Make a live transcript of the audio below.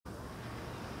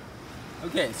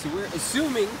Okay, so we're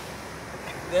assuming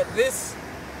that this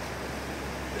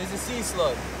is a sea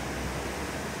slug.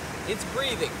 It's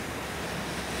breathing.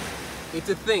 It's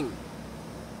a thing.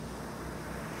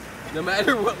 No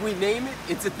matter what we name it,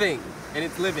 it's a thing, and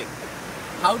it's living.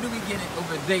 How do we get it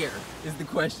over there is the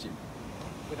question.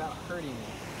 Without hurting it.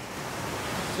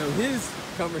 So his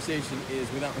conversation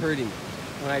is without hurting it.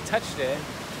 When I touched it,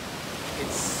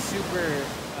 it's super,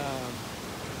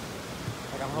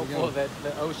 like I'm hopeful that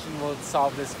the ocean will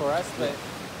solve this for us, but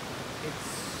it's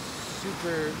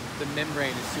super, the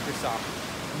membrane is super soft.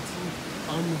 It's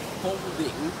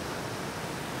unfolding.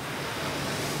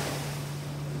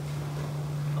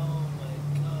 Oh my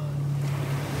god.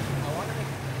 I want to make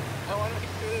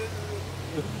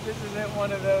this isn't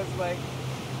one of those, like,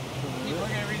 people are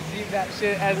going to receive that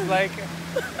shit as, like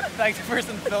the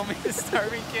person filming the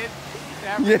starving kid.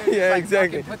 Yeah,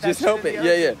 exactly. Just help it.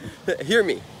 Yeah. Hear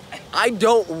me. I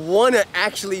don't want to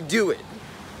actually do it.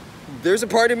 There's a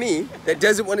part of me that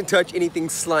doesn't want to touch anything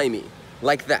slimy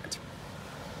like that.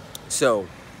 So,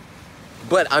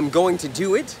 but I'm going to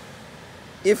do it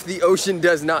if the ocean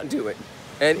does not do it.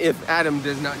 And if Adam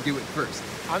does not do it first.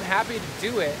 I'm happy to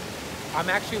do it. I'm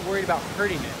actually worried about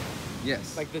hurting it.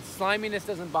 Yes. Like the sliminess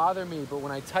doesn't bother me, but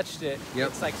when I touched it,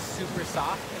 it's like super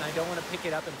soft and I don't want to pick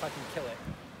it up and fucking kill it.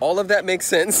 All of that makes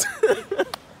sense. I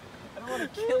don't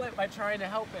want to kill it by trying to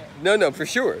help it. No, for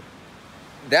sure.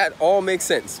 That all makes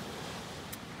sense.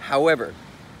 However,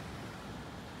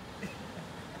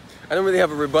 I don't really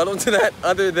have a rebuttal to that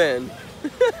other than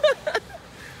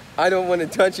I don't want to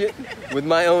touch it with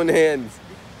my own hands.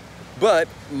 But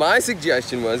my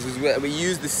suggestion was that we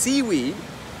use the seaweed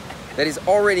that is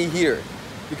already here,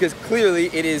 because clearly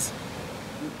it is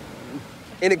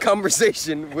in a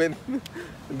conversation with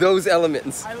those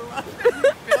elements. I love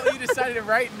that Bill, you decided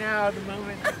right now, the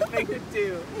moment the thing to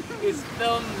do is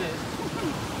film this.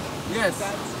 Yes.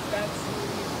 That's what you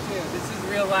need to do. This is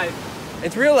real life.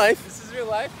 It's real life. This is real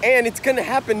life. And it's gonna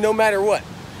happen no matter what.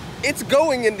 It's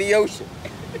going in the ocean.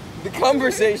 The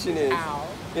conversation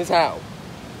is how.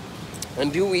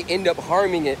 And do we end up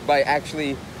harming it by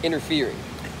actually interfering?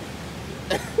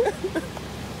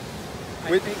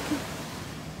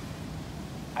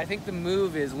 I think the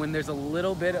move is when there's a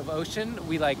little bit of ocean,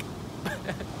 we like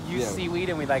use seaweed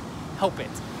and we like help it.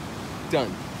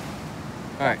 Done.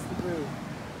 All right. That's the move.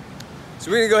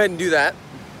 So we're gonna go ahead and do that.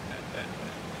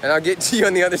 And I'll get to you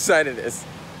on the other side of this.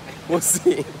 We'll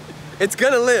see. It's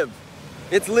gonna live.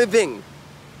 It's living.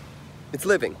 It's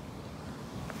living.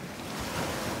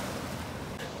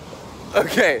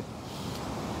 Okay.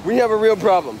 We have a real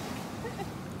problem.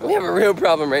 We have a real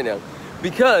problem right now.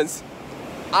 Because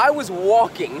I was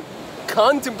walking,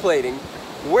 contemplating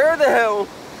where the hell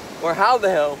or how the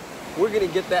hell we're gonna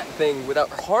get that thing without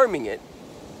harming it.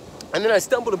 And then I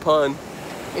stumbled upon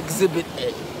Exhibit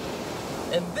A.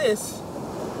 And this,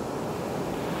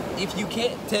 if you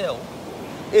can't tell,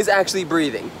 is actually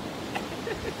breathing.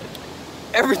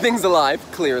 Everything's alive,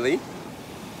 clearly,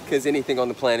 because anything on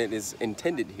the planet is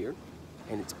intended here,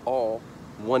 and it's all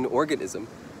one organism.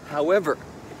 However,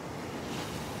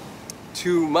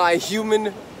 to my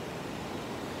human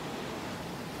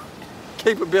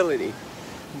capability,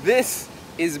 this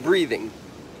is breathing.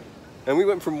 And we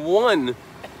went from one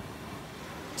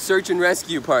search and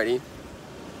rescue party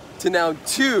to now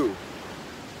 2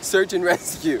 search and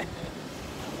rescue.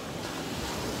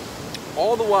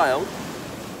 All the while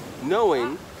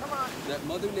knowing that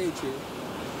Mother Nature,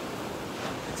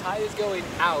 the tide is going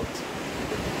out.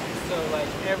 So like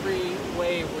every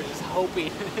wave, we're just hoping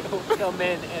it will come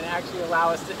in and actually allow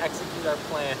us to execute our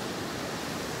plan.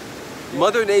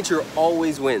 Mother Nature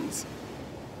always wins.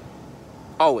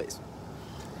 Always.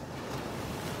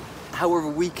 However,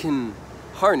 we can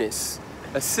harness,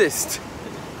 assist.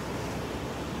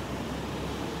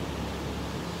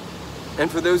 And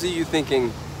for those of you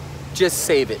thinking, just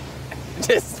save it.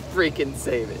 Just freaking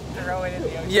save it. Throw it in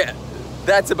the ocean. Yeah,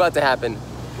 that's about to happen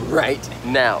right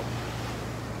now.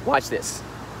 Watch this.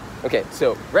 Okay,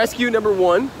 so rescue number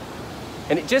 1,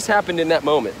 and it just happened in that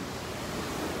moment.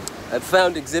 I've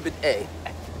found Exhibit A.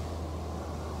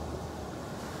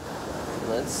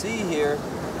 Let's see here.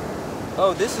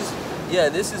 Oh, this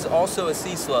is also a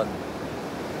sea slug.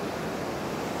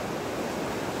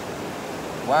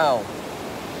 Wow.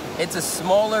 It's a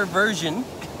smaller version,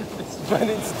 but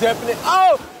it's definitely,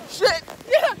 oh, shit,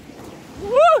 yeah,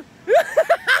 woo!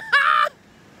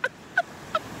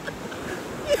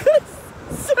 Yes,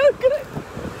 so good,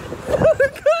 so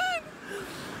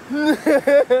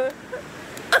good.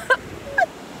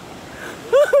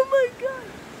 Oh my God,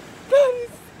 that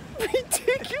is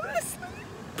ridiculously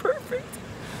perfect.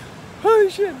 Holy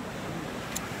shit.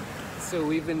 So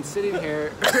we've been sitting here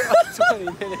for 20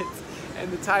 minutes,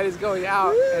 and the tide is going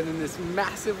out, and then this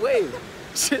massive wave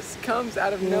just comes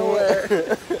out of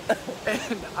nowhere.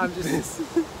 And I'm just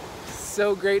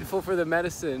so grateful for the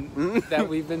medicine that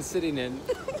we've been sitting in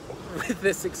with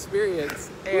this experience.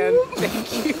 And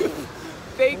thank you.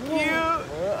 Thank you.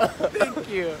 Thank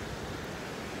you.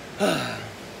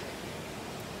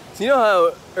 So you know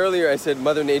how earlier I said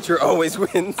Mother Nature always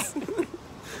wins?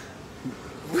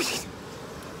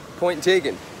 Point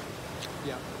taken.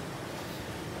 Yeah.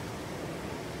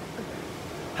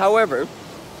 However,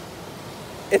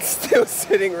 it's still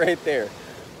sitting right there.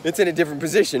 It's in a different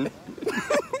position.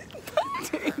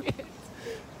 Dang it.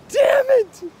 Damn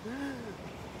it!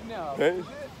 No. Right?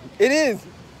 It is.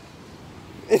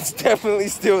 It's definitely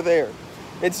still there.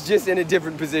 It's just in a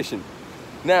different position.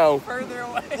 Now. Further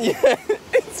away. Yeah.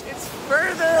 It's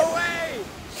further away.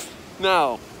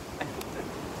 Now.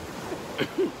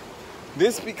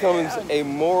 This becomes a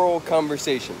moral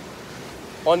conversation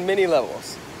on many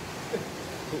levels.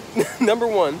 Number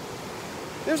one,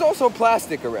 there's also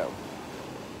plastic around.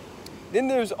 Then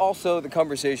there's also the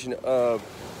conversation of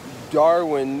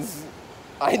Darwin's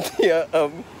idea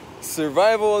of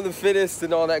survival of the fittest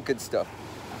and all that good stuff.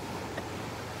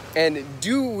 And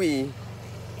do we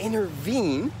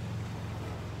intervene?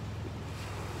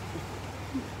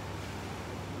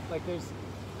 Like there's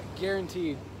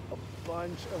guaranteed a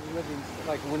bunch of living,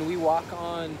 like when we walk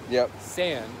on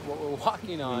sand, what we're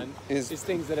walking on is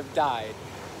things that have died.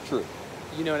 True.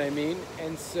 You know what I mean?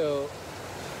 And so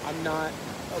I'm not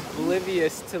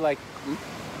oblivious to like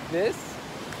this.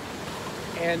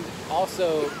 And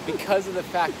also because of the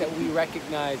fact that we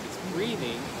recognize it's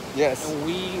breathing. Yes.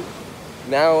 And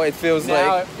now it feels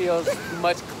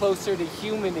much closer to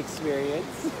human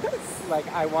experience. Like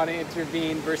I want to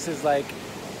intervene versus like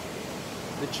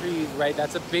the trees, right?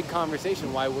 That's a big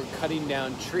conversation. Why we're cutting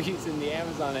down trees in the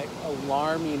Amazon at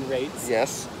alarming rates.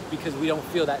 Yes. Because we don't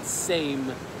feel that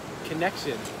same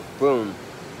connection. Boom.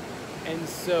 And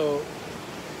so.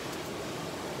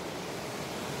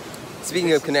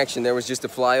 Speaking of connection, there was just a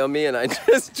fly on me, and I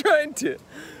just tried to.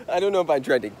 I don't know if I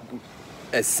tried to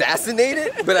assassinate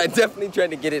it, but I definitely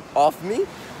tried to get it off me.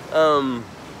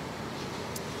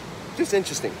 Just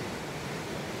interesting.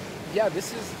 Yeah,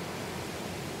 this is.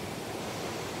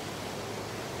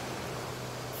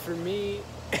 For me,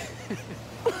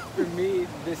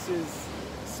 this is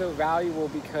so valuable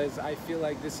because I feel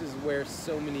like this is where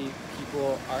so many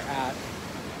people are at,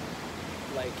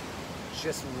 like,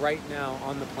 just right now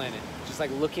on the planet. Just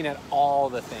like looking at all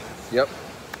the things. Yep.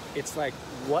 It's like,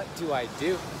 what do I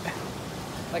do?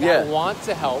 Like, I want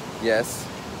to help. Yes.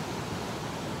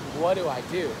 What do I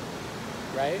do?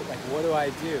 Right? Like, what do I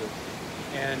do?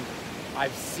 And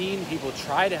I've seen people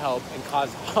try to help and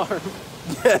cause harm.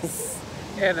 Yes.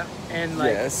 And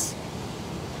like,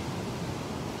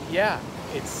 yeah,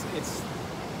 it's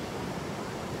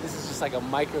this is just like a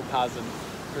microcosm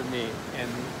for me. And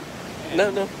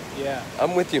no, yeah,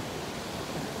 I'm with you.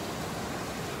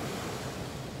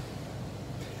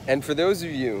 And for those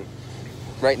of you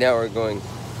right now are going,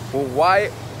 well,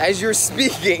 why, as you're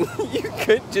speaking, you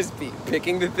could just be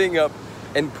picking the thing up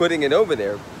and putting it over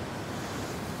there.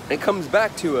 It comes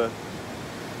back to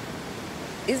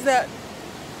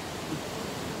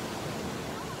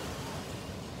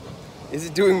is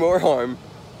it doing more harm?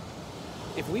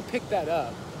 If we pick that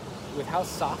up with how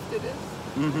soft it is,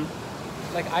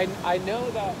 like I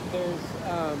know that there's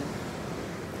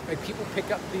like people pick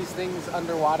up these things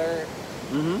underwater.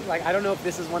 Like I don't know if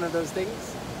this is one of those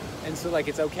things, and so like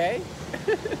it's okay,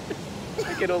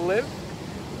 like it'll live,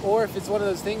 or if it's one of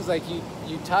those things like you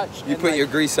touch. You put your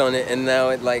grease on it, and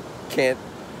now it like can't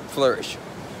flourish.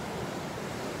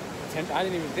 I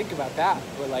didn't even think about that,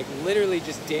 but like literally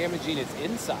just damaging its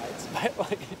insides by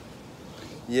like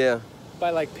by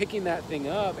like picking that thing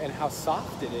up and how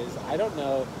soft it is. I don't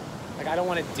know, like I don't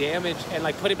want to damage and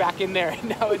like put it back in there and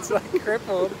now it's like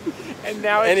crippled and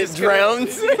now it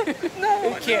drowns.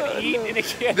 It can't eat and it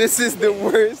can't. This is the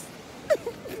worst.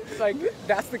 Like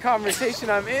that's the conversation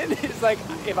I'm in. It's like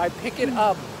if I pick it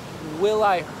up, will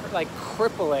I like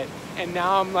cripple it? And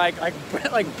now I'm like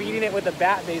beating it with a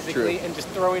bat basically. True. And just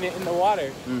throwing it in the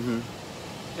water.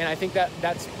 And I think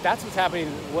that's what's happening.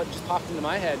 What just popped into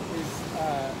my head is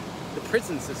the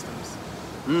prison systems.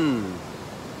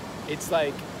 It's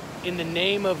like in the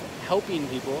name of helping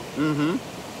people,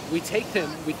 we take them,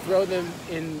 we throw them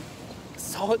in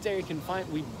solitary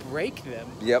confinement, we break them.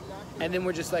 Yep. And then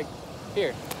we're just like,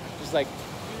 here, just like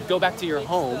go back to your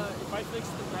home.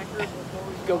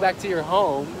 Go back to your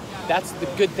home. That's the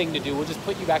good thing to do. We'll just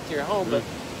put you back to your home, but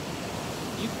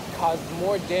you caused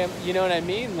more damage. You know what I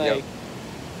mean? Like,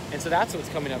 And so that's what's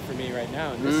coming up for me right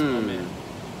now in this moment.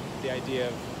 The idea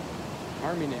of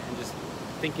harming it and just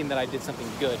thinking that I did something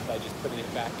good by just putting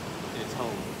it back in its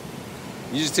home.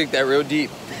 You just took that real deep.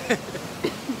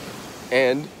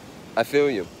 And I feel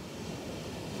you.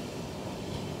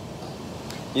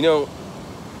 You know,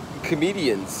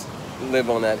 comedians live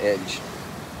on that edge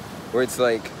where it's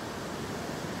like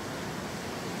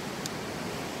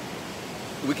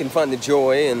we can find the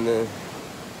joy and the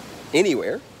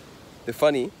anywhere, the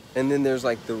funny, and then there's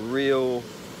like the real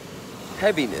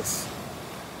heaviness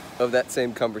of that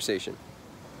same conversation.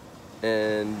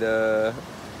 And I'm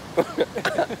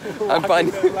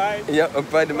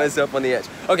finding myself on the edge.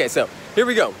 Okay, so here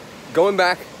we go. Going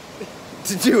back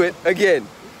to do it again,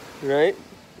 right?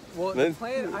 Well, the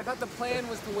plan, I thought the plan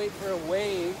was to wait for a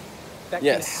wave that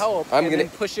can help then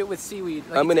push it with seaweed.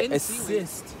 Like, I'm gonna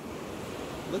assist.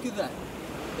 Look at that.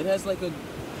 It has like a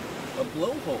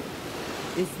blowhole.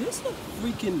 Is this a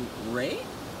freaking ray?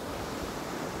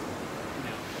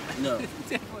 No. No.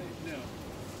 Definitely no.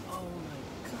 Oh my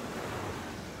god.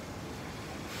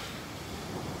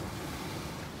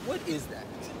 What is that?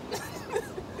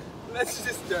 Let's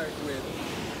just start with...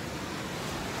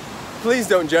 Please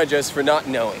don't judge us for not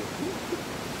knowing.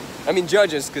 I mean,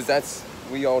 judge us, because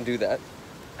we all do that.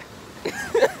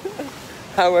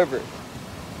 However,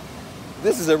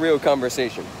 this is a real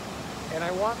conversation. And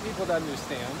I want people to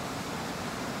understand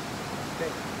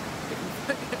that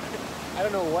I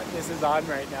don't know what this is on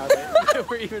right now that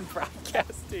we're even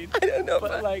broadcasting. I don't know.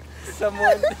 But like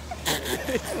someone,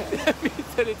 that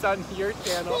means that it's on your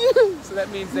channel. So that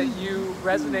means that you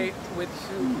resonate with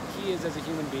who he is as a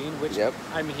human being, which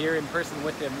I'm here in person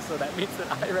with him. So that means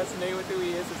that I resonate with who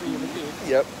he is as a human being.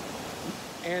 Yep.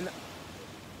 And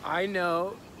I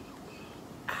know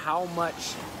how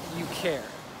much you care.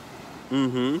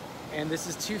 Mm-hmm. And this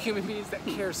is two human beings that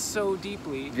care so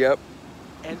deeply. Yep.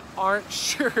 And aren't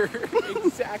sure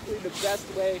exactly the best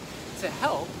way to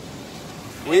help.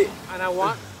 And I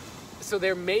want, so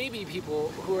there may be people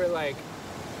who are like,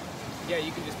 yeah,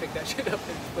 you can just pick that shit up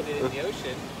and put it in the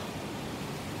ocean.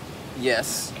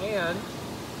 Yes. And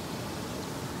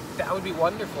that would be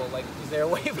wonderful. Like, is there a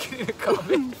way of getting a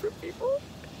comment from people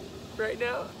right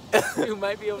now who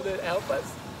might be able to help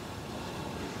us?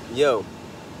 Yo,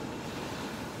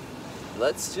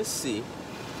 let's just see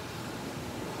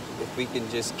if we can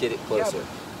just get it closer. Yeah,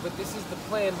 but this is the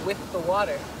plan with the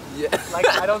water. Yeah. Like,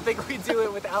 I don't think we do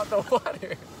it without the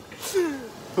water.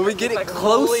 When we get it like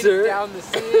closer, down the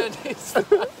sand.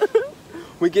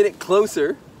 we get it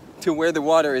closer to where the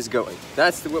water is going.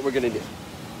 That's what we're gonna do.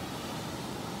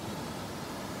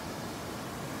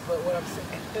 But what I'm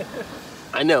saying.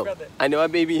 I know. I know. I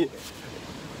may be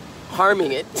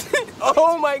harming it.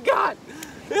 Oh my God.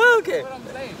 Okay. This is what I'm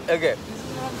saying. Okay. This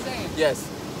is what I'm saying. Yes.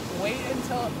 Wait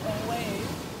until a wave,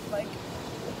 like,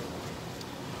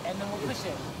 and then we'll push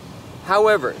it.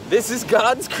 However, this is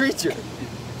God's creature.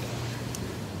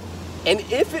 And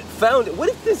if it found it, what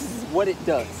if this is what it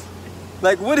does?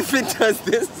 Like, what if it does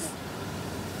this?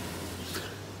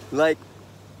 Like,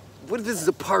 what if this is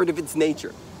a part of its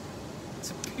nature?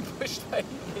 To be pushed by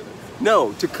humans.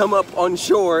 No, to come up on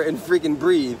shore and freaking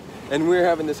breathe, and we're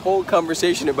having this whole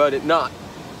conversation about it not,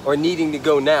 or needing to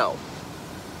go now.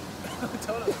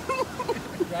 Totally.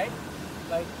 Right?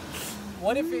 Like,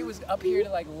 what if it was up here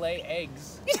to like lay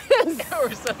eggs? Yes.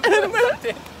 Or something. And we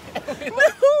like,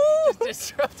 just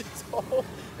disrupt its whole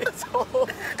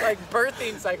like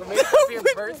birthing cycle. Maybe it's up here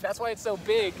birth. That's why it's so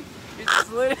big. It's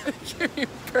just literally giving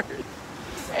birth.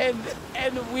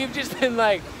 And we've just been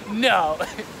like, no,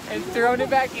 and thrown it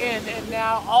back in, and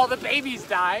now all the babies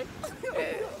die.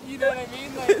 You know what I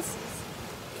mean? Like,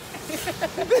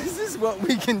 this is what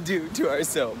we can do to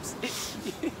ourselves.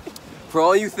 For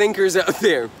all you thinkers out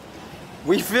there,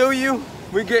 we feel you,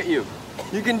 we get you.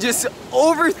 You can just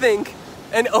overthink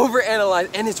and overanalyze,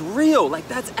 and it's real. Like,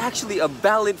 that's actually a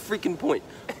valid freaking point.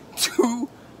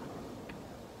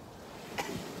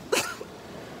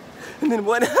 And then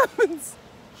what happens?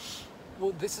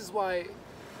 Well, this is why,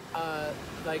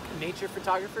 like, nature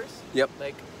photographers,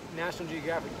 like National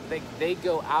Geographic, they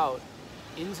go out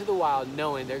into the wild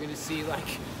knowing they're gonna see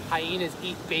like hyenas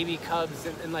eat baby cubs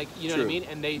and like, you know what I mean?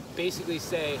 And they basically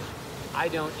say, I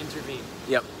don't intervene.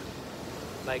 Yep.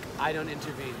 Like, I don't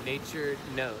intervene. Nature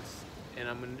knows. And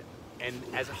and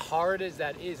as hard as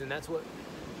that is, and that's what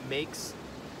makes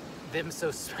them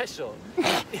so special,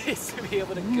 is to be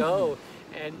able to go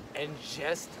and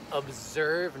just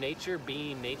observe nature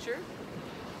being nature.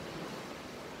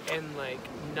 And like,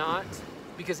 not,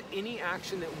 because any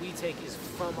action that we take is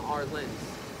from our lens.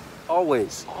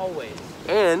 Always. Always.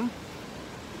 And,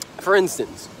 for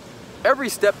instance, every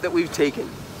step that we've taken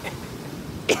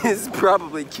is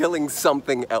probably killing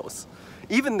something else.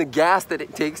 Even the gas that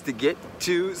it takes to get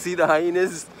to see the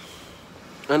hyenas,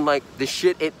 and like the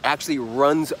shit it actually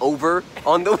runs over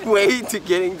on the way to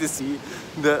getting to see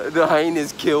the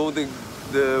hyenas kill the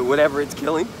whatever it's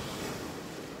killing,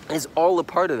 is all a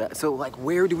part of that. So like,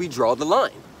 where do we draw the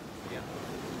line? Yeah.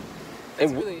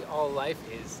 That's And really all life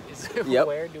is Yep.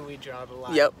 where do we draw the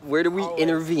line? Yep, where do we Always.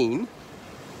 intervene?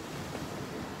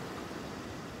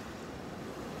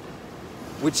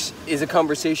 Which is a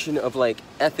conversation of like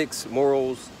ethics,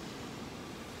 morals,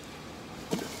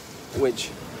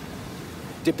 which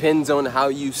depends on how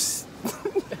you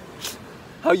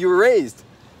how you were raised.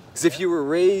 Because if you were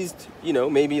raised, you know,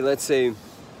 maybe let's say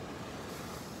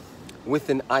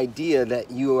with an idea that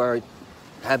you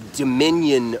have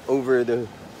dominion over the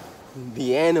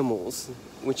animals,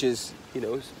 which is, you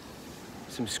know,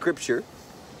 some scripture,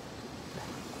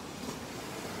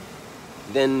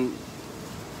 then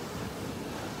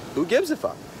who gives a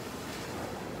fuck?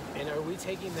 And are we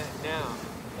taking that now?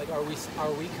 Like,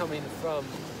 are we coming from,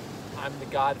 I'm the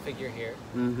God figure here.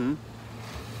 Mm-hmm.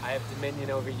 I have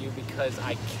dominion over you because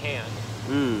I can.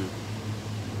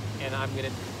 And I'm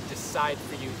gonna decide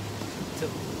for you to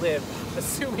live,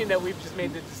 assuming that we've just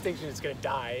made the distinction it's gonna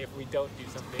die if we don't do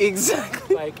something.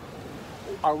 Exactly. Like,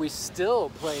 are we still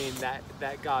playing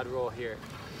that God role here?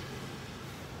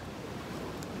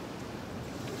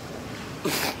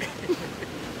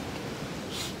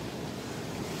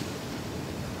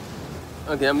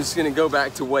 Okay, I'm just gonna go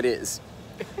back to what is.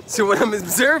 So what I'm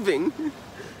observing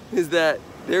is that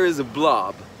there is a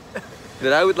blob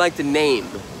that I would like to name.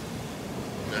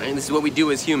 All right, this is what we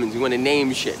do as humans. We want to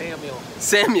name shit.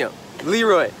 Samuel,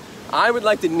 Leroy. I would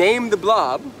like to name the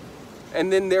blob,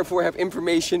 and then therefore have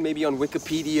information maybe on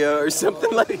Wikipedia or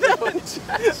something like that.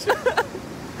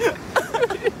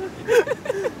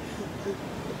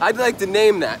 I'd like to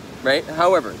name that, right?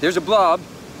 However, there's a blob,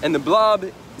 and the blob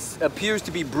appears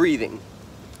to be breathing.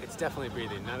 It's definitely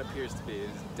breathing, not appears to be.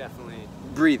 It's definitely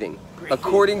breathing.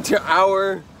 According to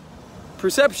our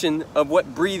perception of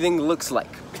what breathing looks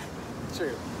like.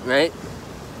 true. Right?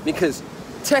 Because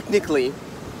technically,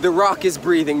 the rock is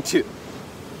breathing too.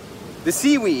 The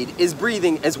seaweed is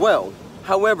breathing as well.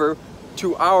 However,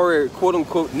 to our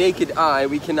quote-unquote naked eye,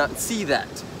 we cannot see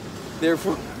that.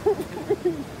 Therefore,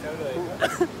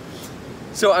 Totally.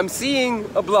 so I'm seeing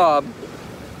a blob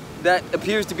that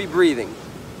appears to be breathing.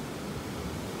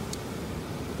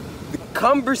 The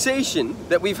conversation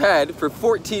that we've had for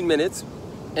 14 minutes,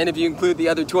 and if you include the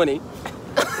other 20,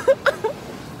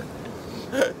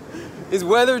 is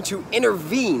whether to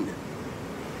intervene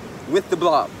with the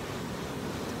blob.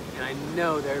 And I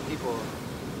know there are people,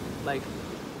 like,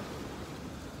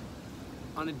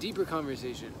 on a deeper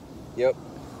conversation. Yep.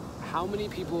 How many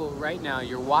people right now,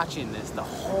 you're watching this the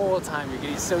whole time, you're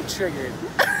getting so triggered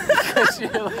because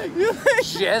you're like,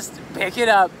 just pick it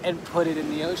up and put it in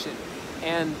the ocean.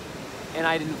 And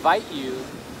I'd invite you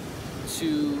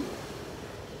to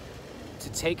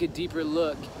take a deeper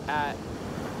look at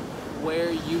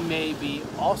where you may be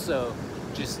also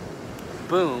just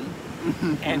boom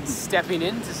and stepping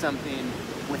into something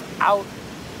without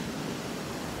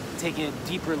taking a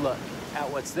deeper look at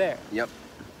what's there. Yep.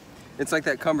 It's like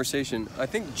that conversation. I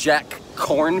think Jack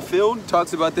Kornfield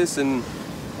talks about this in,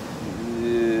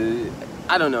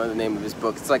 I don't know the name of his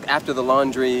book. It's like After the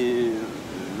Laundry,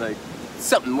 like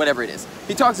something, whatever it is.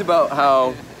 He talks about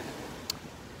how...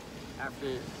 After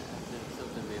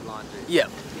something made laundry. Yeah.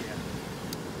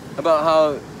 About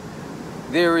how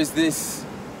there is this,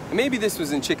 maybe this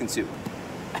was in Chicken Soup.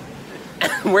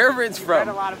 Wherever it's from. Read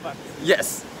a lot of books.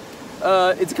 Yes.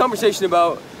 It's a conversation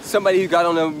about somebody who got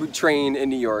on a train in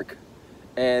New York,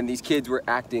 and these kids were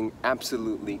acting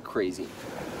absolutely crazy.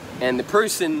 And the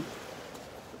person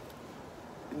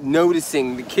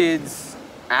noticing the kids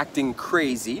acting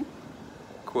crazy,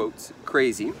 quotes,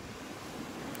 crazy,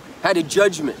 had a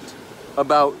judgment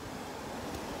about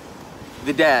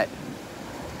the dad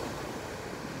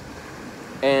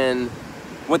and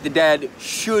what the dad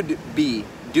should be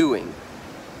doing.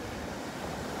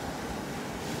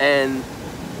 And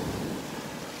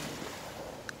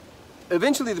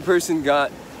eventually the person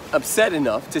got upset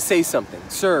enough to say something.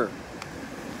 Sir,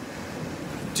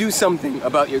 do something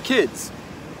about your kids.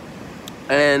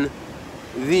 And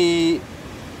the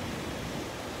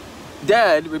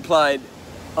dad replied,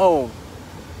 oh,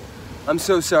 I'm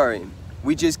so sorry.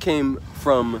 We just came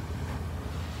from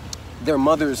their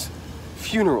mother's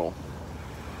funeral.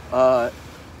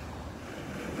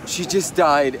 She just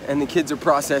died and the kids are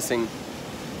processing,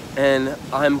 and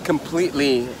I'm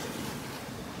completely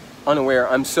unaware.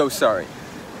 I'm so sorry.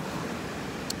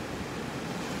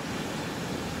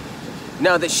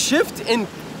 Now the shift in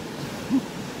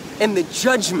and the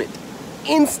judgment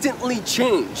instantly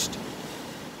changed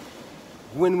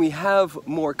when we have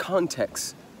more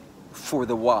context for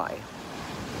the why.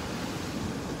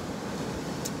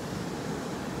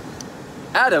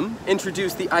 Adam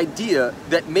introduced the idea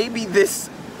that maybe this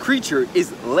creature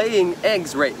is laying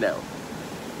eggs right now,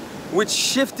 which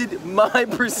shifted my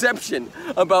perception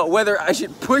about whether I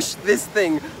should push this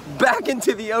thing back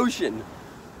into the ocean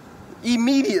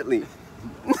immediately.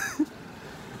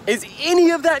 Is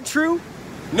any of that true?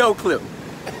 No clue.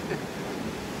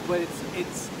 But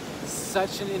it's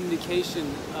such an indication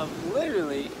of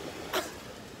literally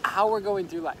how we're going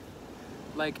through life.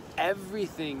 Like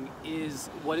everything is,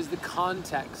 what is the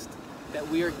context that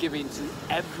we are giving to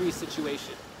every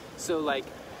situation? So like,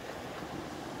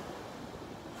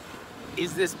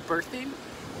 is this birthing?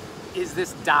 Is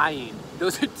this dying?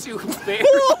 Those are two very...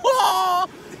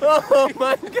 Oh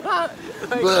my God.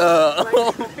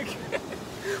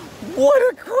 What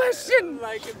a question.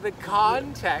 Like the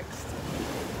context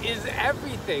is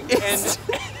everything.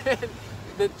 And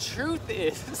the truth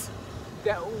is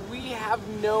that we have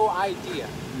no idea.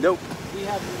 Nope. We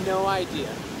have no idea.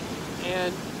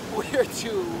 And we're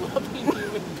two loving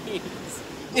human beings.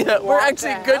 Yeah, we're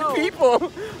actually good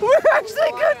people. We're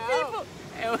actually good people.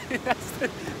 And that's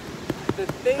the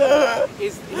thing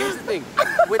is, here's the thing.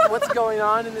 With what's going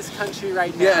on in this country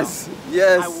right now, yes,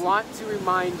 yes. I want to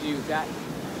remind you that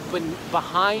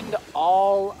behind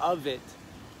all of it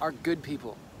are good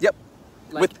people. Yep.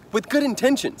 Like, with good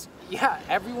intentions. Yeah,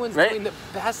 everyone's doing the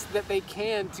best that they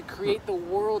can to create the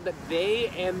world that they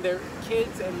and their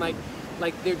kids and like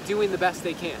they're doing the best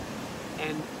they can.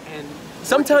 And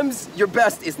sometimes your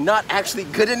best is not actually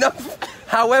good enough.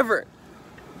 However,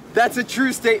 that's a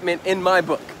true statement in my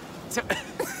book.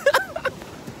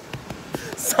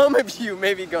 Some of you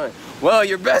may be going, well,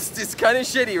 your best is kind of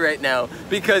shitty right now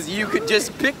because you could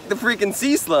just pick the freaking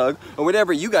sea slug or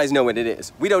whatever. You guys know what it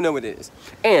is. We don't know what it is.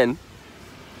 And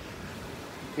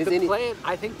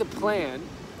I think the plan,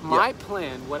 my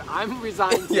plan, what I'm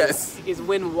resigned to is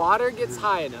when water gets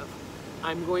high enough,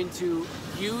 I'm going to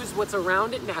use what's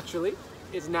around it naturally,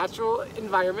 its natural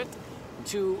environment,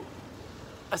 to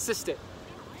assist it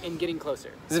in getting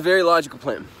closer. It's a very logical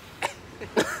plan.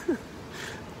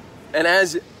 And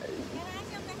as... Can I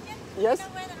ask you a question? Yes? Do you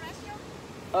know where the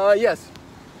restroom? Yes.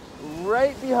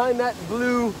 Right behind that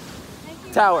blue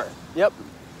tower. Yep.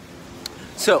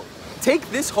 So,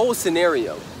 take this whole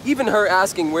scenario, even her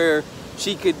asking where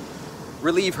she could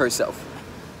relieve herself,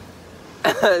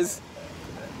 as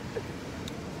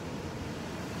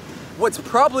what's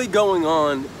probably going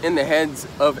on in the heads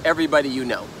of everybody you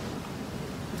know.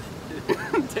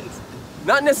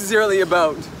 Not necessarily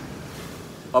about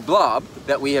a blob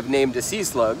that we have named a sea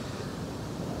slug,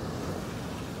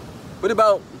 but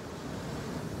about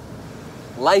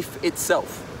life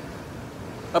itself.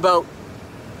 About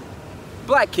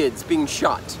black kids being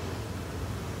shot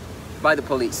by the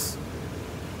police.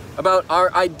 About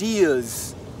our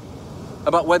ideas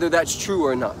about whether that's true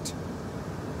or not.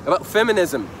 About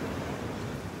feminism.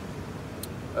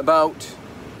 About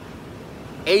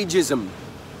ageism.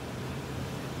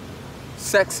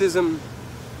 Sexism.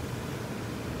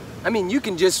 I mean, you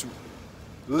can just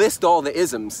list all the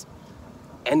isms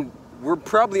and we're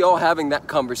probably all having that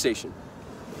conversation.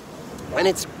 And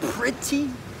it's pretty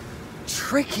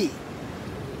tricky.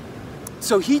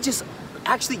 So he just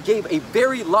actually gave a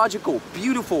very logical,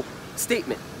 beautiful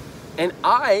statement. And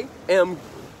I am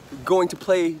going to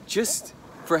play, just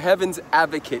for heaven's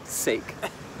advocate's sake,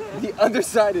 the other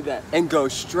side of that and go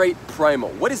straight primal.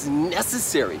 What is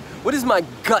necessary? What is my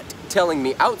gut telling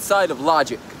me outside of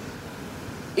logic?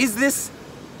 Is this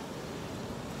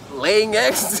laying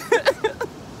eggs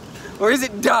or is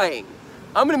it dying?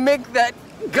 I'm gonna make that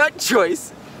gut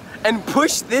choice and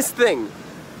push this thing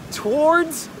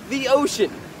towards the ocean.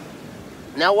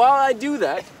 Now, while I do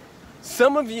that,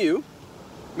 some of you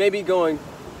may be going,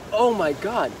 oh my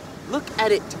God, look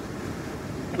at it.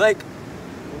 Like,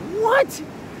 what?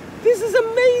 This is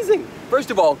amazing.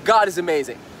 First of all, God is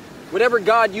amazing. Whatever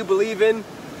God you believe in,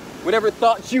 whatever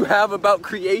thoughts you have about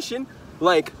creation,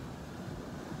 like,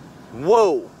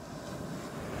 whoa.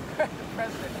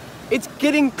 Preston, It's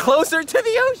getting closer to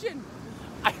the ocean.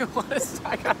 I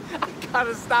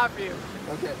gotta stop you.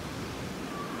 Okay.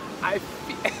 I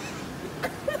feel...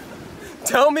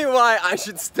 Tell me why I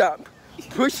should stop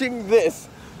pushing this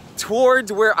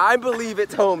towards where I believe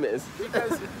its home is.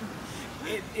 Because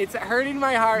it's hurting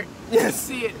my heart to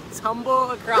see it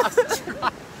tumble across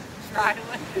dry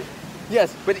land.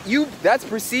 Yes, but that's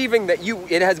perceiving that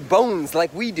it has bones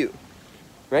like we do,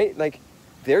 right? Like,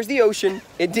 there's the ocean,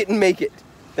 it didn't make it.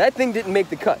 That thing didn't make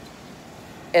the cut.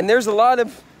 And there's a lot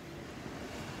of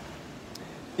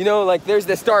You know, like there's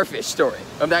the starfish story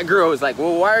of that girl who's like,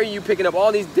 well, why are you picking up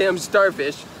all these damn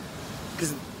starfish?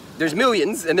 Because there's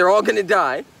millions and they're all gonna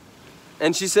die.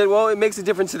 And she said, well, it makes a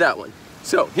difference to that one.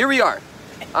 So here we are.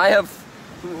 I have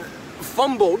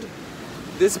fumbled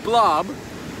this blob.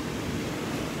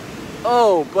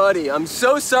 Oh, buddy, I'm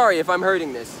so sorry if I'm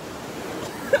hurting this.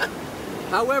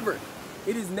 However,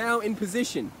 it is now in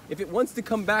position. If it wants to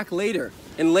come back later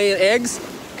and lay eggs,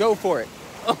 go for it.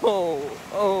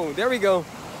 Oh, there we go.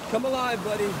 Come alive,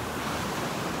 buddy. It's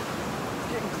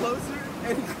getting closer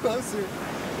and closer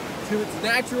to its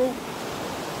natural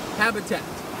habitat,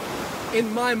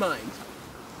 in my mind.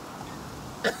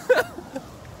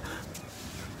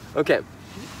 Okay.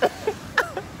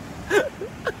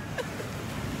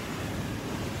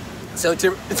 So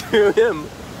to him,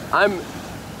 I'm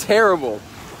terrible.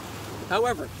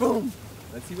 However, boom.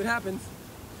 Let's see what happens.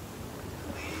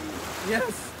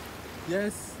 Yes.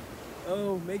 Yes.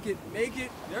 Oh, make it.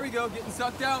 There we go, getting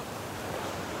sucked out.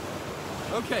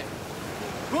 Okay.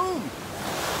 Boom.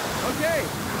 Okay.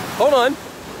 Hold on.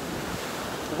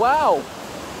 Wow.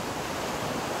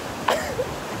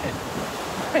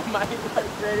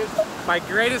 My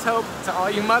greatest hope to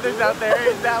all you mothers out there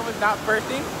is that was not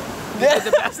birthing. We did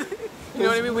the best. You know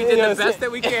what I mean? We did the best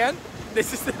that we can.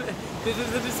 This is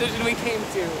the decision we came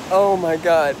to. Oh my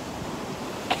God.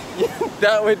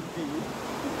 That would be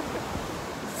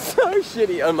so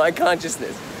shitty on my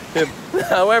consciousness.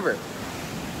 However,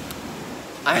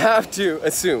 I have to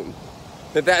assume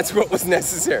that that's what was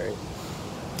necessary.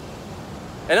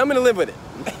 And I'm gonna live with it.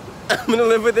 I'm gonna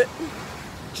live with it.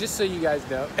 Just so you guys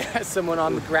know, as someone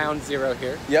on the ground zero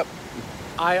here, Yep.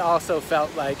 I also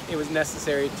felt like it was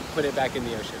necessary to put it back in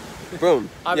the ocean. Boom.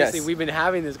 Obviously, yes. we've been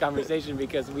having this conversation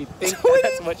because we think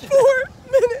that's what 24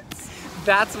 minutes.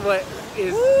 that's what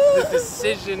is the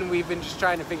decision we've been just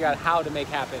trying to figure out how to make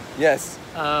happen. Yes.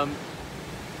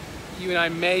 You and I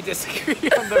may disagree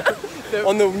on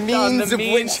on the means of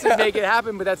which to make it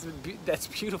happen, but that's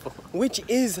beautiful. Which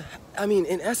is, I mean,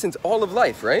 in essence, all of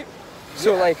life, right?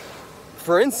 So, like,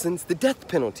 for instance, the death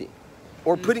penalty,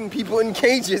 or putting people in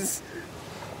cages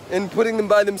and putting them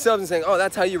by themselves and saying, oh,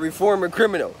 that's how you reform a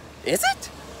criminal. Is it?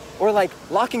 Or like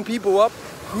locking people up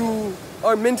who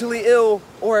are mentally ill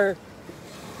or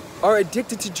are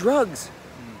addicted to drugs.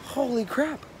 Holy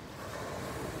crap.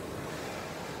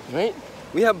 Right?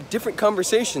 We have different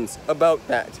conversations about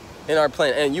that in our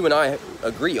plan, and you and I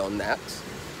agree on that.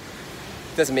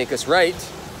 Doesn't make us right.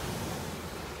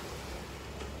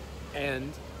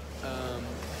 And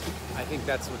I think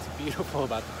that's what's beautiful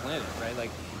about the planet, right?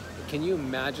 Like, can you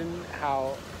imagine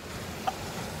how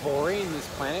boring this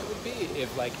planet would be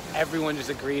if like everyone just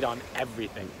agreed on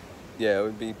everything? Yeah, it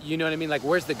would be. You know what I mean? Like,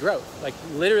 where's the growth? Like,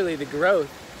 literally the growth.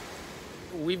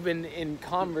 We've been in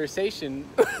conversation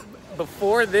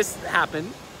before this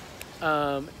happened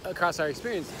across our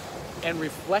experience and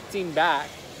reflecting back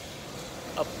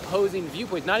opposing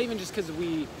viewpoints, not even just because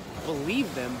we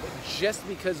believe them, but just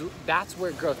because that's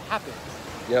where growth happens.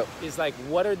 Yep. Is like,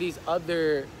 what are these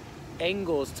other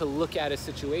angles to look at a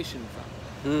situation from?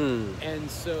 And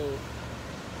so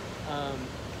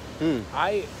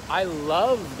I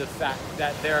love the fact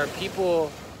that there are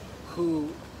people who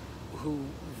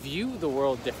view the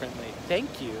world differently.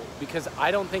 Thank you, because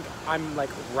I don't think I'm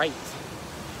like right.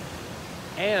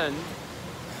 And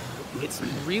it's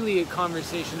really a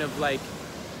conversation of like,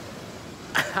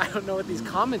 I don't know what these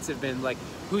comments have been, like,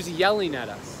 who's yelling at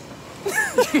us?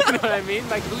 You know what I mean?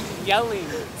 Like, who's yelling?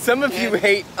 Some of you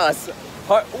hate us.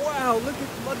 Wow, look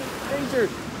at Mother Nature.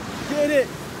 Get it.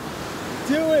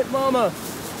 Do it, Mama.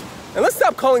 And let's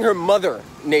stop calling her Mother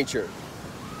Nature.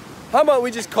 How about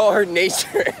we just call her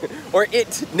Nature? Or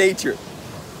it Nature?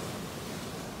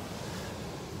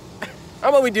 How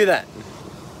about we do that?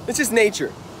 It's just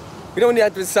nature. We don't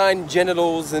have to assign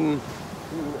genitals and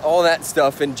all that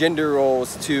stuff and gender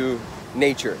roles to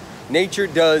nature. Nature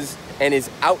does and is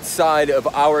outside of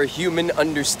our human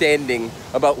understanding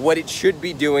about what it should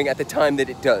be doing at the time that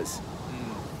it does.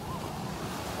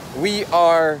 We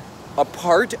are a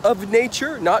part of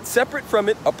nature, not separate from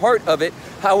it, a part of it.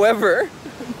 However,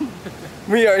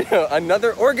 we are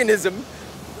another organism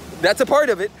that's a part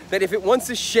of it, that if it wants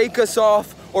to shake us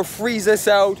off or freeze us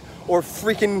out or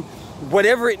freaking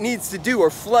whatever it needs to do or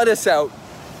flood us out,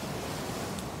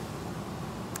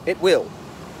 it will.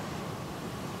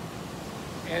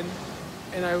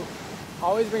 And I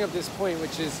always bring up this point,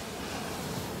 which is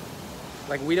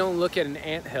like, we don't look at an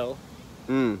anthill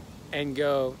and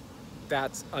go,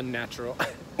 that's unnatural.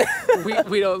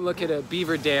 we don't look at a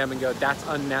beaver dam and go, that's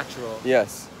unnatural.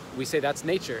 Yes. We say that's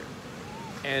nature.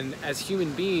 And as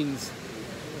human beings,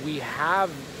 we have,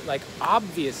 like,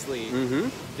 obviously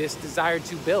this desire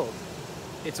to build.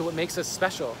 It's what makes us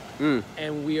special.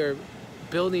 And we are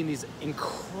building these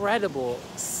incredible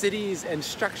cities and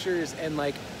structures, and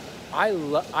like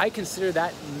I consider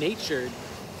that nature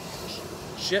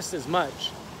just as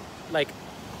much, like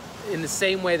in the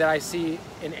same way that I see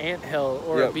an anthill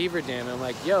or a beaver dam. I'm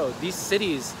like, yo, these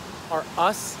cities are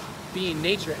us being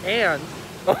nature. And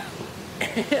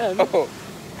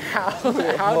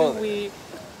how do we,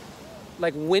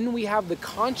 like, when we have the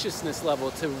consciousness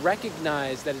level to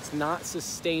recognize that it's not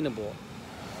sustainable,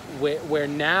 where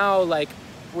now, like,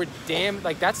 we're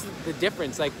like, that's the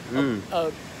difference. Like,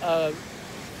 a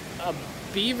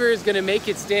beaver is gonna make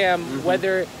its dam,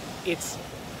 whether it's,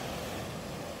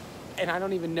 and I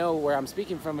don't even know where I'm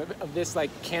speaking from of this,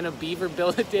 like, can a beaver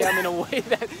build a dam in a way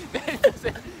that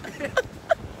doesn't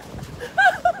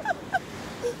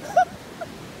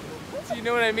do you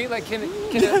know what I mean? Like, can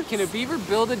a beaver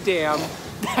build a dam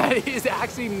that is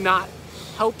actually not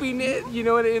helping it? You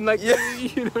know what I mean? Like, you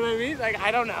know what I mean? Like,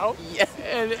 I don't know.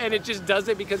 And it just does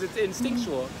it because it's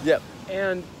instinctual.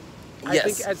 And I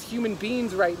think as human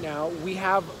beings right now, we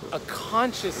have a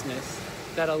consciousness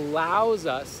that allows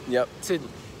us to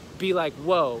be like,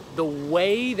 whoa, the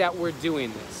way that we're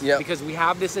doing this, because we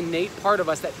have this innate part of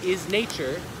us that is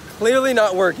nature. Clearly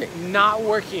not working. Not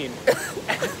working.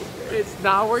 It's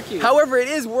not working. However, it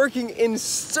is working in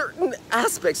certain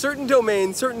aspects, certain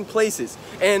domains, certain places.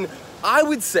 And I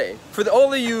would say, for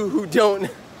all of you who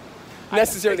don't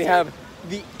necessarily have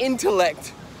the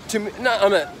intellect to,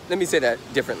 let me say that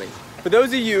differently. For those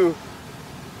of you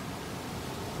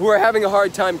who are having a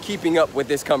hard time keeping up with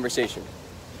this conversation,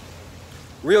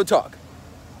 real talk,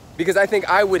 because I think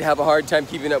I would have a hard time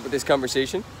keeping up with this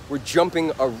conversation. We're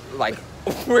jumping, like,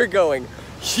 we're going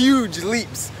huge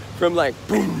leaps from, like,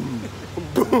 boom,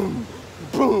 boom,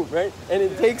 boom, right? And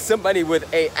it takes somebody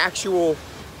with a actual,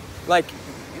 like,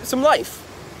 some life.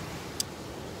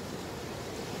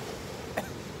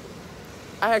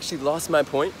 I actually lost my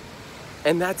point,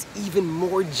 and that's even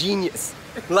more genius.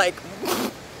 Like,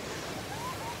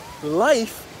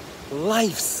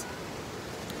 life's,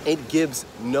 it gives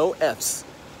no F's,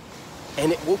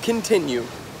 and it will continue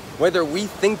whether we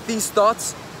think these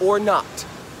thoughts or not.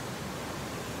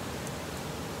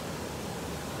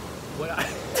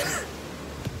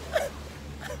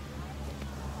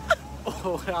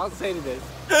 What I'll say to this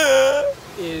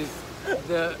is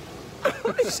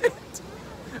shit.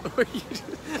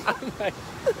 I'm like,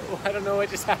 well, I don't know what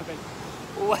just happened.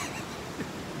 What?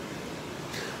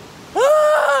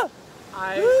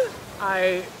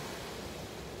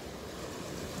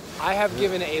 I have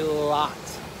given a lot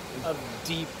of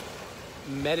deep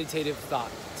meditative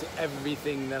thought to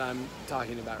everything that I'm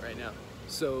talking about right now.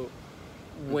 So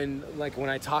when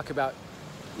I talk about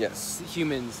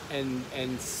humans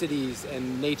and cities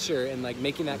and nature and, like,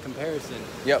 making that comparison,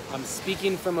 I'm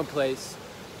speaking from a place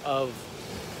of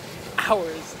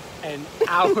hours and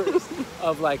hours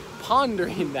of, like,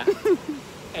 pondering that.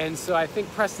 And so I think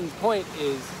Preston's point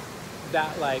is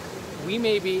that, like, we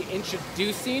may be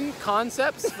introducing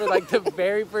concepts for, like, the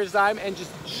very first time and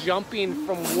just jumping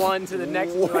from one to the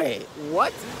next. Like,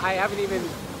 what? I haven't even,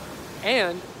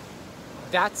 and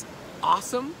that's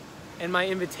awesome. And my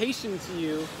invitation to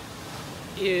you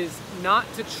is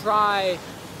not to try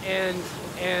and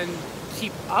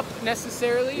keep up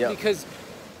necessarily, because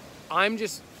I'm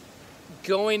just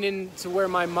going into where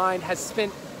my mind has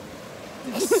spent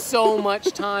so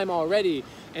much time already.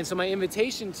 And so my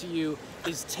invitation to you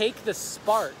is take the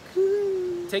spark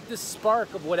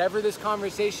of whatever this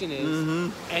conversation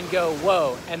is, and go,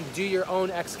 whoa, and do your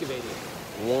own excavating.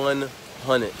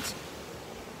 100.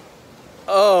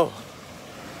 Oh.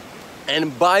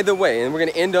 And by the way, and we're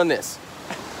gonna end on this,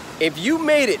 if you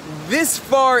made it this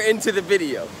far into the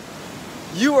video,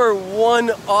 you are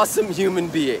one awesome human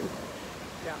being.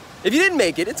 If you didn't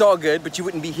make it, it's all good, but you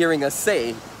wouldn't be hearing us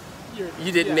say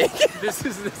you didn't make it. This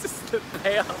is the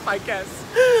payoff, I guess.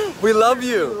 We love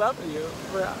you. We love you.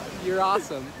 You're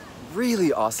awesome.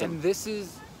 Really awesome. And this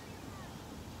is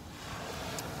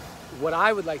what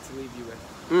I would like to leave you with.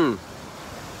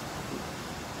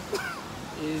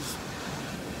 Is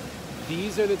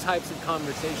these are the types of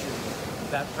conversations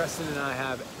that Preston and I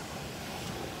have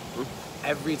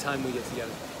every time we get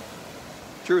together.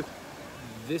 Truth.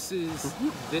 This is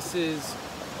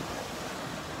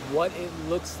what it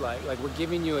looks like. Like, we're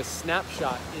giving you a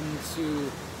snapshot into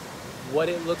what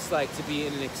it looks like to be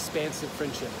in an expansive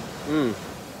friendship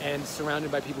and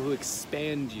surrounded by people who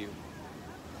expand you.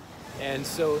 And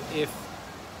so if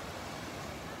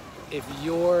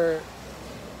you're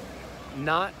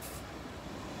not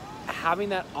having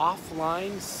that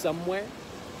offline somewhere,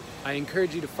 I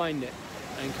encourage you to find it.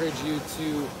 I encourage you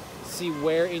to see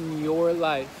where in your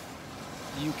life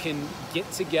you can get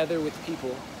together with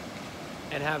people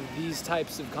and have these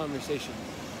types of conversations.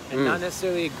 And not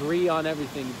necessarily agree on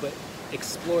everything, but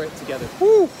explore it together.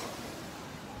 Woo.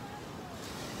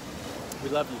 We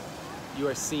love you. You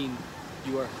are seen,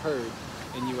 you are heard,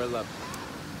 and you are loved.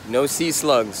 No sea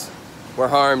slugs were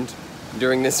harmed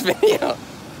during this video.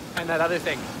 And that other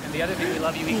thing. And the other thing, we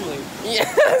love you equally.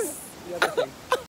 Yes! The other thing.